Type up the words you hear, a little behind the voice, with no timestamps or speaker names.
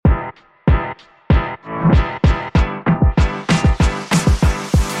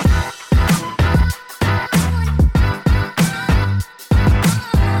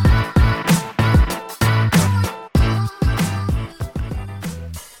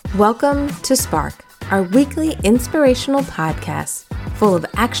Welcome to Spark, our weekly inspirational podcast full of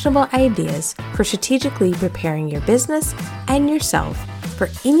actionable ideas for strategically preparing your business and yourself for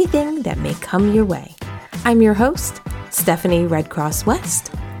anything that may come your way. I'm your host, Stephanie Red Cross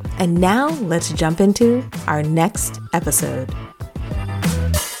West, and now let's jump into our next episode.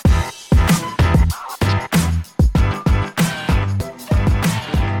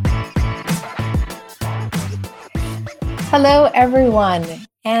 Hello, everyone,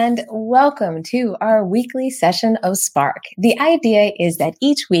 and welcome to our weekly session of Spark. The idea is that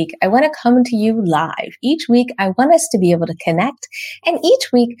each week I want to come to you live. Each week I want us to be able to connect, and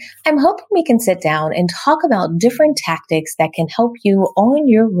each week I'm hoping we can sit down and talk about different tactics that can help you on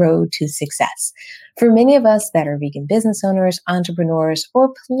your road to success. For many of us that are vegan business owners, entrepreneurs,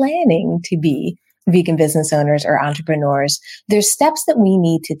 or planning to be vegan business owners or entrepreneurs, there's steps that we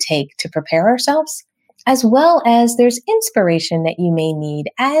need to take to prepare ourselves, as well as there's inspiration that you may need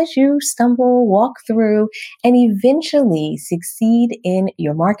as you stumble, walk through, and eventually succeed in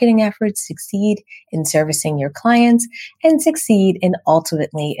your marketing efforts, succeed in servicing your clients, and succeed in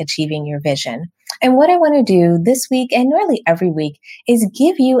ultimately achieving your vision. And what I want to do this week and really every week is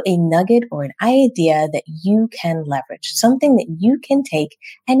give you a nugget or an idea that you can leverage, something that you can take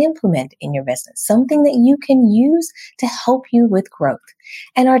and implement in your business, something that you can use to help you with growth.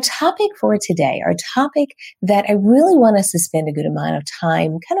 And our topic for today, our topic that I really want us to spend a good amount of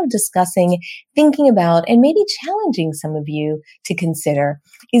time kind of discussing, thinking about, and maybe challenging some of you to consider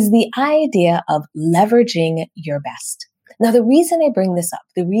is the idea of leveraging your best. Now, the reason I bring this up,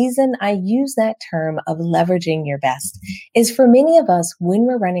 the reason I use that term of leveraging your best is for many of us, when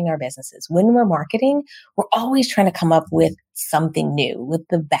we're running our businesses, when we're marketing, we're always trying to come up with something new, with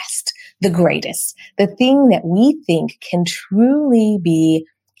the best, the greatest, the thing that we think can truly be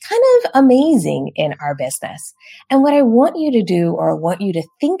kind of amazing in our business. And what I want you to do, or I want you to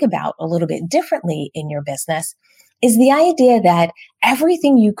think about a little bit differently in your business, is the idea that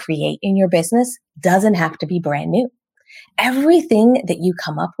everything you create in your business doesn't have to be brand new. Everything that you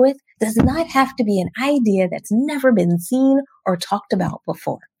come up with does not have to be an idea that's never been seen or talked about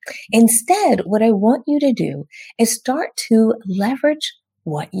before. Instead, what I want you to do is start to leverage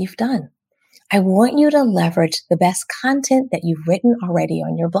what you've done. I want you to leverage the best content that you've written already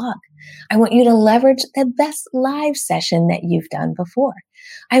on your blog. I want you to leverage the best live session that you've done before.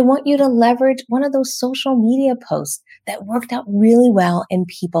 I want you to leverage one of those social media posts that worked out really well and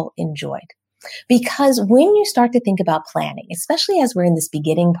people enjoyed. Because when you start to think about planning, especially as we're in this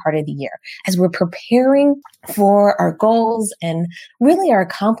beginning part of the year, as we're preparing for our goals and really our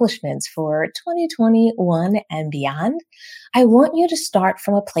accomplishments for 2021 and beyond, I want you to start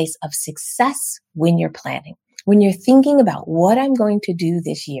from a place of success when you're planning. When you're thinking about what I'm going to do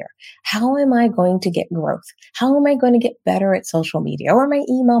this year, how am I going to get growth? How am I going to get better at social media or my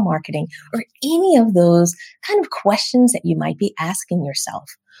email marketing or any of those kind of questions that you might be asking yourself?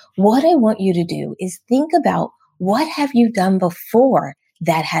 What I want you to do is think about what have you done before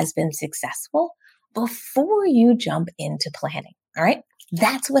that has been successful before you jump into planning. All right.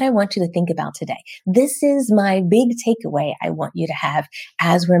 That's what I want you to think about today. This is my big takeaway I want you to have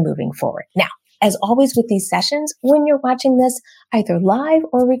as we're moving forward. Now, as always with these sessions, when you're watching this, either live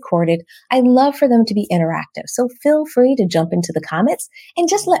or recorded, I love for them to be interactive. So feel free to jump into the comments and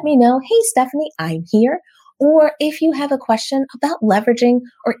just let me know, hey, Stephanie, I'm here. Or if you have a question about leveraging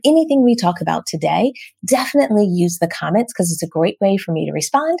or anything we talk about today, definitely use the comments because it's a great way for me to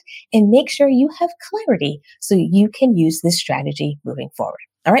respond and make sure you have clarity so you can use this strategy moving forward.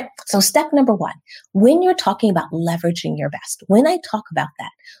 All right. So step number one, when you're talking about leveraging your best, when I talk about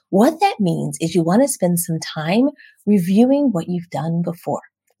that, what that means is you want to spend some time reviewing what you've done before.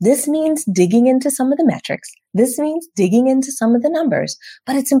 This means digging into some of the metrics. This means digging into some of the numbers,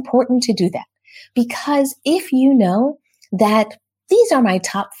 but it's important to do that because if you know that these are my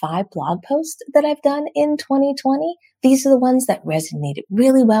top 5 blog posts that I've done in 2020, these are the ones that resonated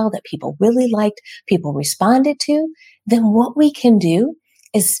really well, that people really liked, people responded to, then what we can do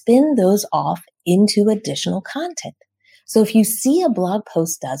is spin those off into additional content. So if you see a blog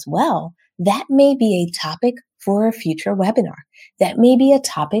post does well, that may be a topic for a future webinar. That may be a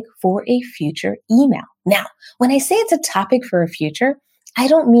topic for a future email. Now, when I say it's a topic for a future, I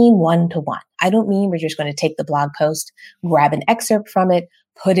don't mean one-to-one. I don't mean we're just going to take the blog post, grab an excerpt from it,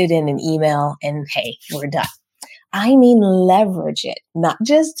 put it in an email, and hey, we're done. I mean leverage it, not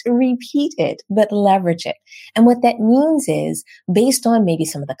just repeat it, but leverage it. And what that means is based on maybe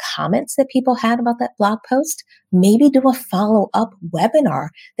some of the comments that people had about that blog post, maybe do a follow-up webinar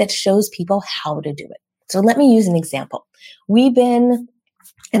that shows people how to do it. So let me use an example. We've been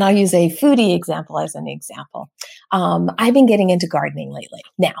And I'll use a foodie example as an example. I've been getting into gardening lately.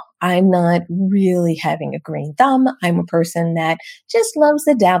 Now, I'm not really having a green thumb. I'm a person that just loves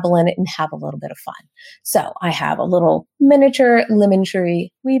to dabble in it and have a little bit of fun. So I have a little miniature lemon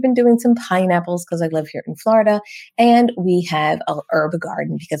tree. We've been doing some pineapples because I live here in Florida. And we have a herb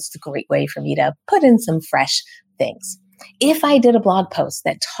garden because it's a great way for me to put in some fresh things. If I did a blog post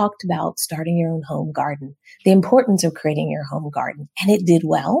that talked about starting your own home garden, the importance of creating your home garden, and it did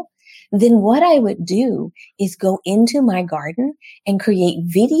well, then what I would do is go into my garden and create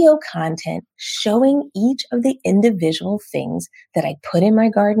video content showing each of the individual things that I put in my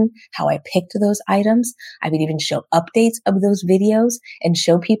garden, how I picked those items. I would even show updates of those videos and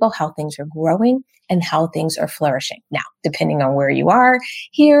show people how things are growing and how things are flourishing. Now, depending on where you are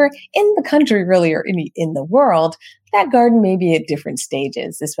here in the country, really, or in the world, that garden may be at different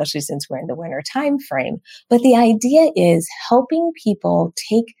stages, especially since we're in the winter time frame. But the idea is helping people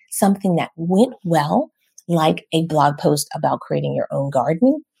take something that went well, like a blog post about creating your own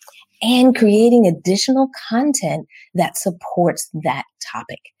garden, and creating additional content that supports that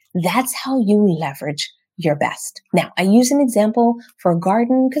topic. That's how you leverage your best. Now, I use an example for a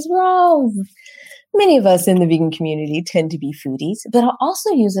garden because many of us in the vegan community tend to be foodies, but I'll also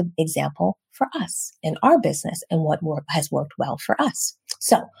use an example for us in our business and what has worked well for us.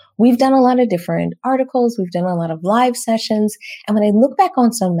 So we've done a lot of different articles. We've done a lot of live sessions. And when I look back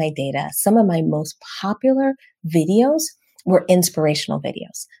on some of my data, some of my most popular videos were inspirational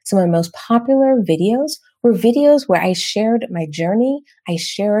videos. Some of my most popular videos were videos where I shared my journey. I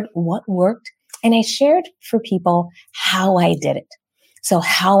shared what worked, and I shared for people how I did it. So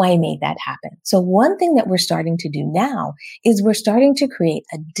how I made that happen. So one thing that we're starting to do now is we're starting to create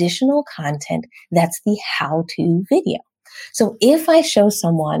additional content that's the how-to video. So if I show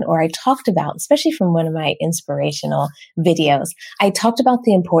someone, or I talked about, especially from one of my inspirational videos, I talked about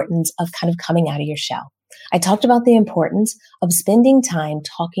the importance of kind of coming out of your shell. I talked about the importance of spending time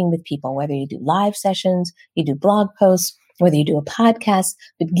talking with people, whether you do live sessions, you do blog posts, whether you do a podcast,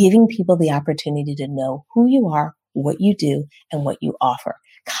 but giving people the opportunity to know who you are, what you do, and what you offer.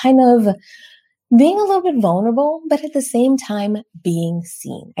 Kind of being a little bit vulnerable, but at the same time being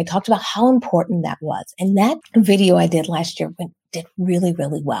seen. I talked about how important that was. And that video I did last year did really,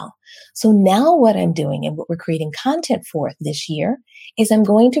 really well. So now what I'm doing and what we're creating content for this year is I'm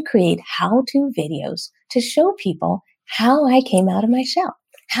going to create how-to videos to show people how I came out of my shell,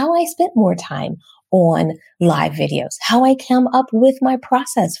 how I spent more time on live videos, how I come up with my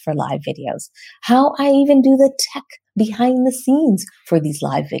process for live videos, how I even do the tech behind the scenes for these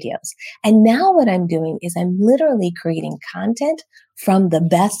live videos. And now what I'm doing is I'm literally creating content from the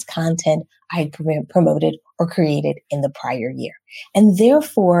best content I promoted or created in the prior year. And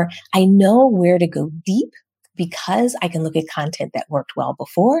therefore, I know where to go deep because I can look at content that worked well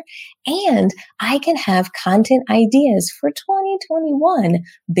before, and I can have content ideas for 2021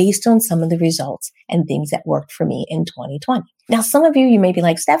 based on some of the results and things that worked for me in 2020. Now, some of you may be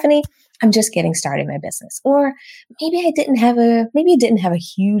like, Stephanie, I'm just getting started in my business. Or maybe you didn't have a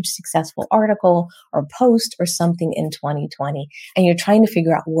huge successful article or post or something in 2020, and you're trying to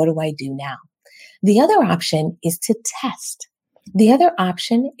figure out, what do I do now? The other option is to test. The other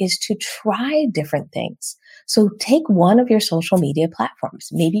option is to try different things. So take one of your social media platforms.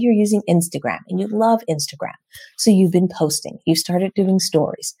 Maybe you're using Instagram and you love Instagram. So you've been posting, you've started doing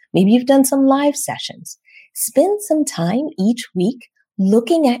stories. Maybe you've done some live sessions. Spend some time each week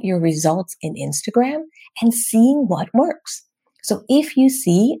looking at your results in Instagram and seeing what works. So if you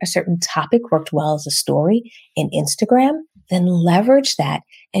see a certain topic worked well as a story in Instagram, then leverage that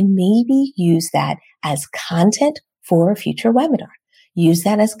and maybe use that as content for a future webinar. Use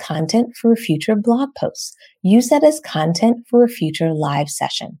that as content for a future blog post. Use that as content for a future live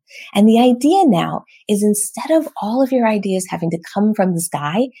session. And the idea now is, instead of all of your ideas having to come from the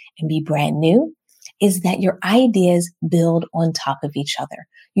sky and be brand new, is that your ideas build on top of each other.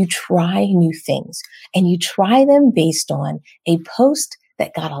 You try new things, and you try them based on a post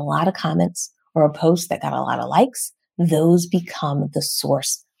that got a lot of comments or a post that got a lot of likes. Those become the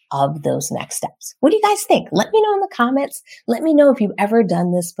source of those next steps. What do you guys think? Let me know in the comments. Let me know if you've ever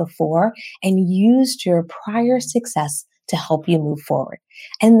done this before and used your prior success to help you move forward.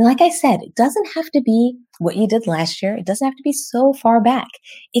 And like I said, it doesn't have to be what you did last year. It doesn't have to be so far back.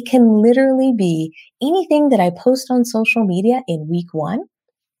 It can literally be anything that I post on social media in week 1.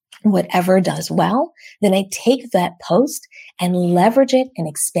 Whatever does well, then I take that post and leverage it and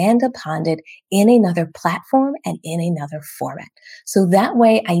expand upon it in another platform and in another format. So that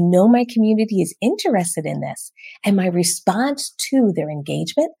way I know my community is interested in this, and my response to their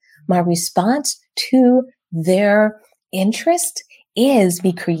engagement, my response to their interest is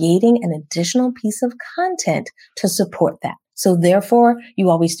me creating an additional piece of content to support that. So therefore, you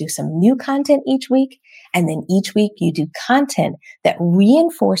always do some new content each week. And then each week you do content that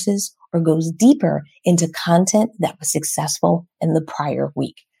reinforces or goes deeper into content that was successful in the prior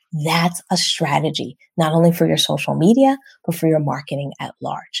week. That's a strategy, not only for your social media, but for your marketing at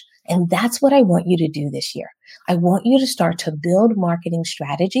large. And that's what I want you to do this year. I want you to start to build marketing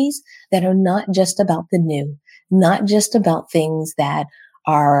strategies that are not just about the new, not just about things that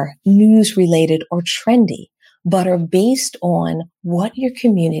are news related or trendy, but are based on what your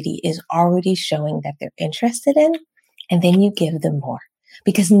community is already showing that they're interested in. And then you give them more.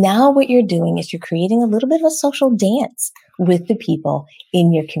 Because now what you're doing is you're creating a little bit of a social dance with the people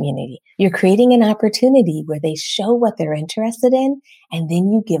in your community. You're creating an opportunity where they show what they're interested in, and then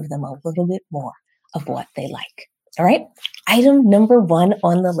you give them a little bit more of what they like. All right. Item number 1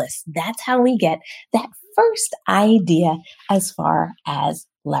 on the list. That's how we get that first idea as far as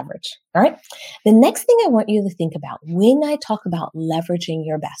leverage. All right. The next thing I want you to think about when I talk about leveraging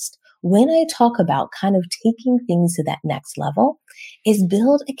your best, when I talk about kind of taking things to that next level, is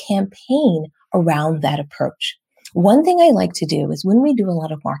build a campaign around that approach. One thing I like to do is when we do a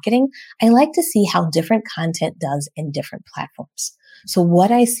lot of marketing, I like to see how different content does in different platforms. So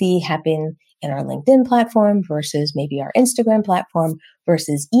what I see happen in our LinkedIn platform versus maybe our Instagram platform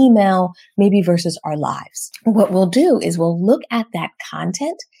versus email, maybe versus our lives. What we'll do is we'll look at that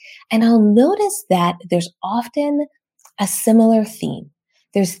content and I'll notice that there's often a similar theme.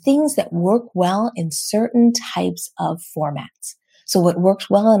 There's things that work well in certain types of formats. So what works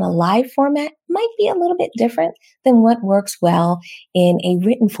well in a live format might be a little bit different than what works well in a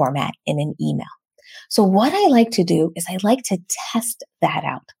written format in an email. So what I like to do is I like to test that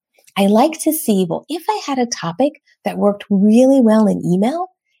out. I like to see, well, if I had a topic that worked really well in email,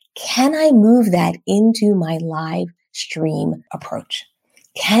 can I move that into my live stream approach?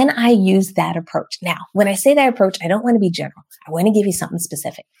 Can I use that approach? Now, when I say that approach, I don't want to be general. I want to give you something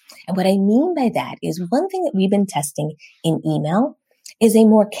specific. And what I mean by that is one thing that we've been testing in email is a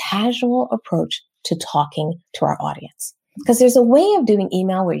more casual approach to talking to our audience. Because there's a way of doing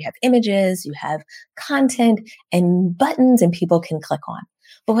email where you have images, you have content and buttons and people can click on.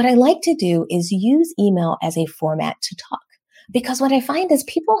 But what I like to do is use email as a format to talk. Because what I find is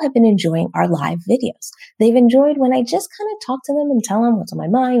people have been enjoying our live videos. They've enjoyed when I just kind of talk to them and tell them what's on my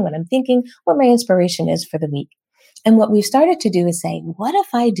mind, what I'm thinking, what my inspiration is for the week. And what we've started to do is say, what if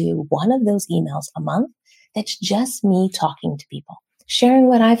I do one of those emails a month that's just me talking to people, sharing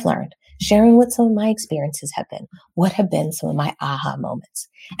what I've learned, sharing what some of my experiences have been, what have been some of my aha moments.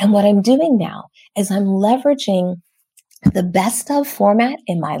 And what I'm doing now is I'm leveraging the best of format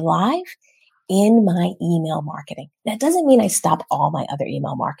in my live in my email marketing. That doesn't mean I stop all my other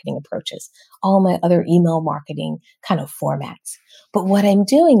email marketing approaches, all my other email marketing kind of formats. But what I'm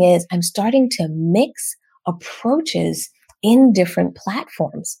doing is I'm starting to mix approaches in different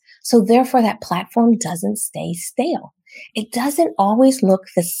platforms. So therefore that platform doesn't stay stale. It doesn't always look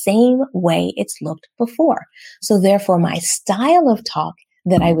the same way it's looked before. So therefore my style of talk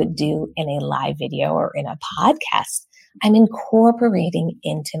that I would do in a live video or in a podcast, I'm incorporating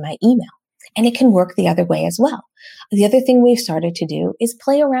into my email. And it can work the other way as well. The other thing we've started to do is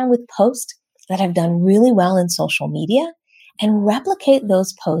play around with posts that have done really well in social media and replicate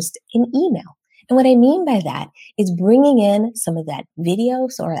those posts in email. And what I mean by that is bringing in some of that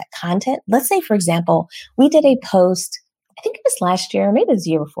videos or that content. Let's say, for example, we did a post, I think it was last year, maybe it was the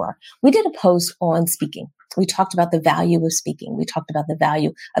year before. We did a post on speaking. We talked about the value of speaking. We talked about the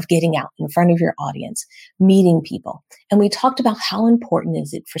value of getting out in front of your audience, meeting people. And we talked about how important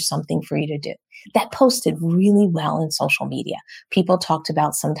is it for something for you to do. That posted really well in social media. People talked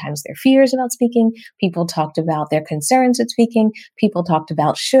about sometimes their fears about speaking. People talked about their concerns with speaking. People talked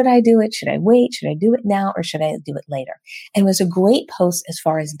about, should I do it? Should I wait? Should I do it now? Or should I do it later? And it was a great post as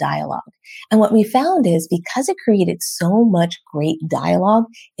far as dialogue. And what we found is because it created so much great dialogue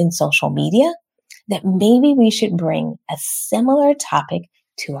in social media, that maybe we should bring a similar topic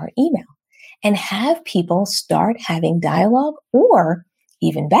to our email and have people start having dialogue, or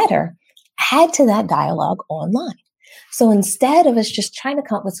even better, add to that dialogue online. So instead of us just trying to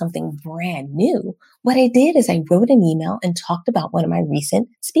come up with something brand new, what I did is I wrote an email and talked about one of my recent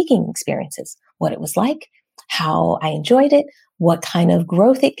speaking experiences, what it was like, how I enjoyed it, what kind of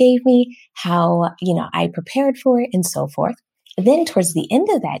growth it gave me, how, I prepared for it, and so forth. Then towards the end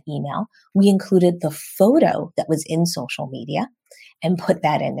of that email, we included the photo that was in social media. and put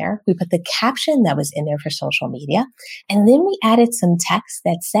that in there. We put the caption that was in there for social media. And then we added some text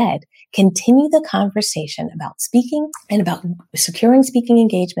that said, continue the conversation about speaking and about securing speaking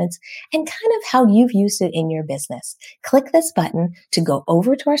engagements and kind of how you've used it in your business. Click this button to go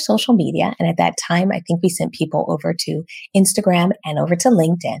over to our social media. And at that time, I think we sent people over to Instagram and over to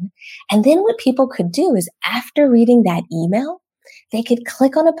LinkedIn. And then what people could do is after reading that email, they could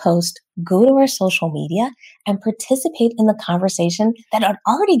click on a post, go to our social media, and participate in the conversation that had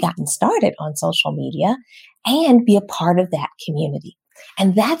already gotten started on social media and be a part of that community.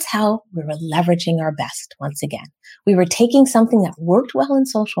 And that's how we were leveraging our best once again. We were taking something that worked well in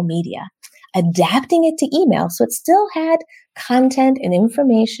social media, adapting it to email so it still had content and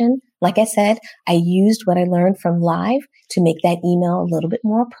information. Like I said, I used what I learned from live to make that email a little bit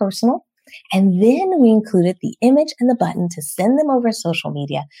more personal. And then we included the image and the button to send them over social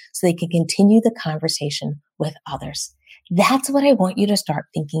media so they can continue the conversation with others. That's what I want you to start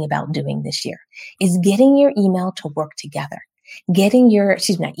thinking about doing this year, is getting your email to work together. Getting your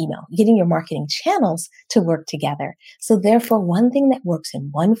marketing channels to work together. So therefore, one thing that works in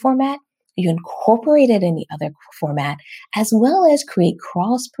one format, you incorporate it in the other format, as well as create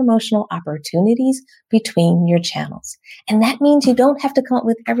cross-promotional opportunities between your channels. And that means you don't have to come up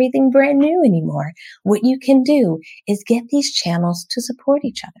with everything brand new anymore. What you can do is get these channels to support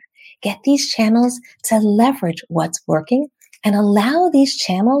each other. Get these channels to leverage what's working and allow these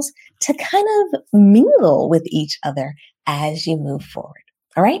channels to kind of mingle with each other as you move forward.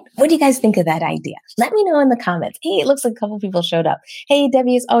 All right. What do you guys think of that idea? Let me know in the comments. Hey, it looks like a couple people showed up. Hey,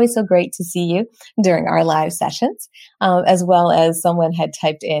 Debbie, it's always so great to see you during our live sessions, as well as someone had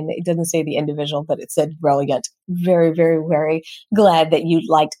typed in, it doesn't say the individual, but it said brilliant. Very, very, very glad that you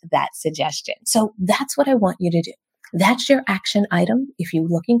liked that suggestion. So that's what I want you to do. That's your action item if you're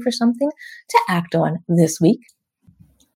looking for something to act on this week.